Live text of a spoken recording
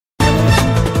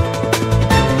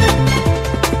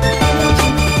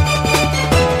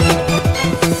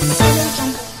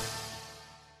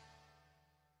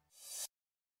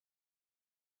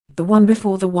The one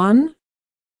before the one?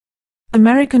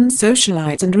 American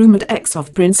socialite and rumored ex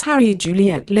of Prince Harry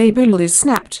Juliette Labelle is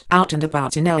snapped out and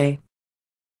about in LA.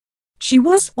 She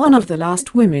was one of the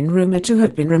last women rumored to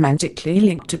have been romantically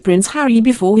linked to Prince Harry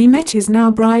before he met his now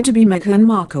bride-to-be Meghan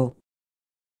Markle.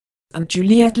 And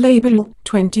Juliette Labelle,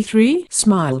 23,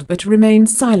 smiled but remained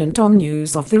silent on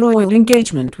news of the royal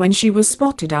engagement when she was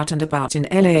spotted out and about in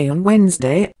LA on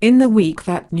Wednesday, in the week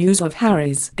that news of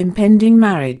Harry's impending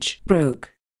marriage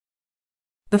broke.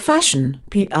 The fashion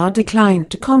PR declined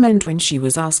to comment when she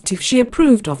was asked if she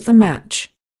approved of the match.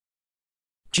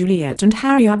 Juliette and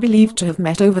Harry are believed to have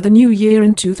met over the new year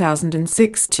in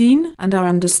 2016 and are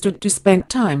understood to spend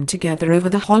time together over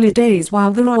the holidays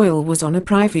while the royal was on a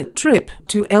private trip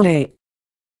to LA.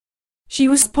 She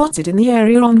was spotted in the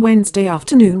area on Wednesday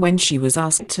afternoon when she was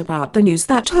asked about the news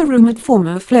that her rumored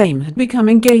former flame had become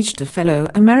engaged to fellow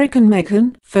American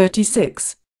Meghan,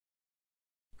 36.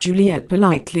 Juliette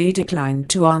politely declined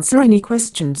to answer any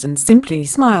questions and simply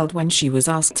smiled when she was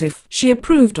asked if she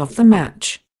approved of the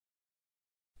match.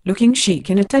 Looking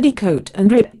chic in a teddy coat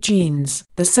and ripped jeans,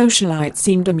 the socialite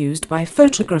seemed amused by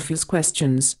photographers'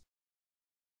 questions.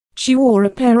 She wore a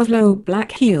pair of low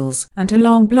black heels, and her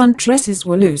long blonde tresses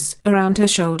were loose around her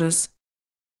shoulders.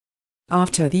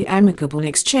 After the amicable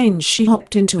exchange, she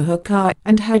hopped into her car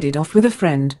and headed off with a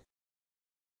friend.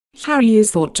 Harry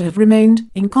is thought to have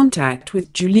remained in contact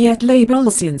with Juliette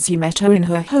Labelle since he met her in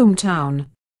her hometown.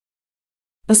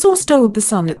 A source told The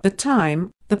Sun at the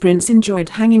time, the prince enjoyed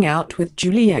hanging out with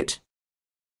Juliette.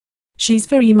 She's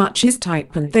very much his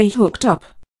type and they hooked up.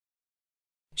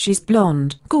 She's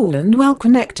blonde, cool and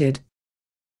well-connected.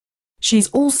 She's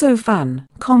also fun,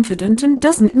 confident and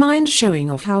doesn't mind showing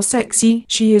off how sexy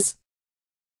she is.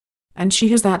 And she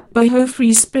has that boho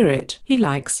free spirit he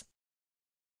likes.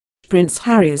 Prince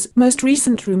Harry's most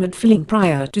recent rumoured fling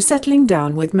prior to settling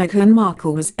down with Meghan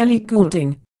Markle was Ellie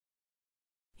Goulding.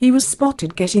 He was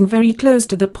spotted getting very close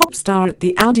to the pop star at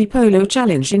the Audi Polo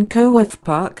Challenge in Coworth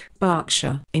Park,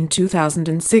 Berkshire, in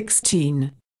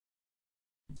 2016.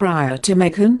 Prior to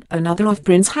Meghan, another of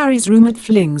Prince Harry's rumoured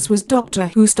flings was Doctor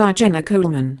Who star Jenna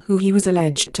Coleman, who he was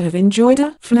alleged to have enjoyed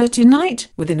a flirty night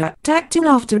with in a tactile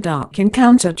after-dark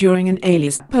encounter during an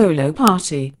A-list polo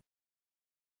party.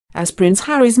 As Prince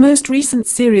Harry's most recent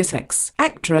serious ex,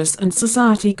 actress and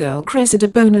society girl Cressida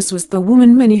Bonas was the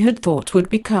woman many had thought would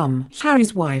become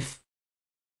Harry's wife.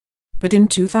 But in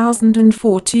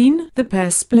 2014, the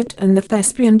pair split and the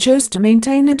thespian chose to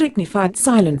maintain a dignified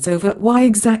silence over why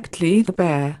exactly the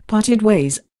pair parted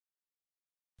ways.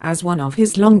 As one of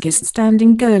his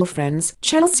longest-standing girlfriends,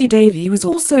 Chelsea Davy was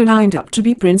also lined up to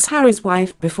be Prince Harry's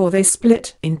wife before they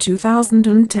split in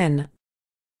 2010.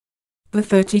 The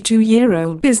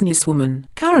 32-year-old businesswoman,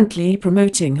 currently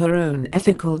promoting her own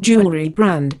ethical jewelry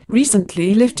brand,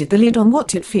 recently lifted the lid on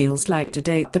what it feels like to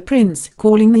date the prince,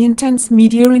 calling the intense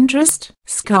media interest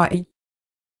 "Sky."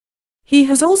 He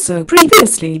has also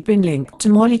previously been linked to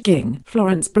Molly King,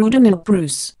 Florence Broadenill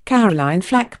Bruce, Caroline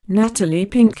Flack, Natalie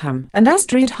Pinkham, and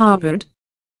Astrid Harvard.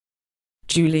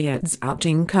 Juliette's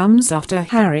outing comes after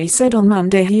Harry said on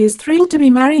Monday he is thrilled to be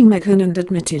marrying Meghan and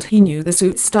admitted he knew the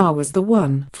Suits star was the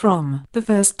one from the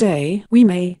first day we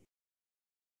may.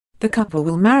 The couple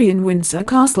will marry in Windsor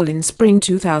Castle in spring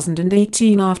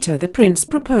 2018 after the prince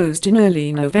proposed in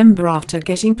early November after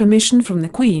getting permission from the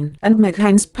Queen and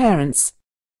Meghan's parents.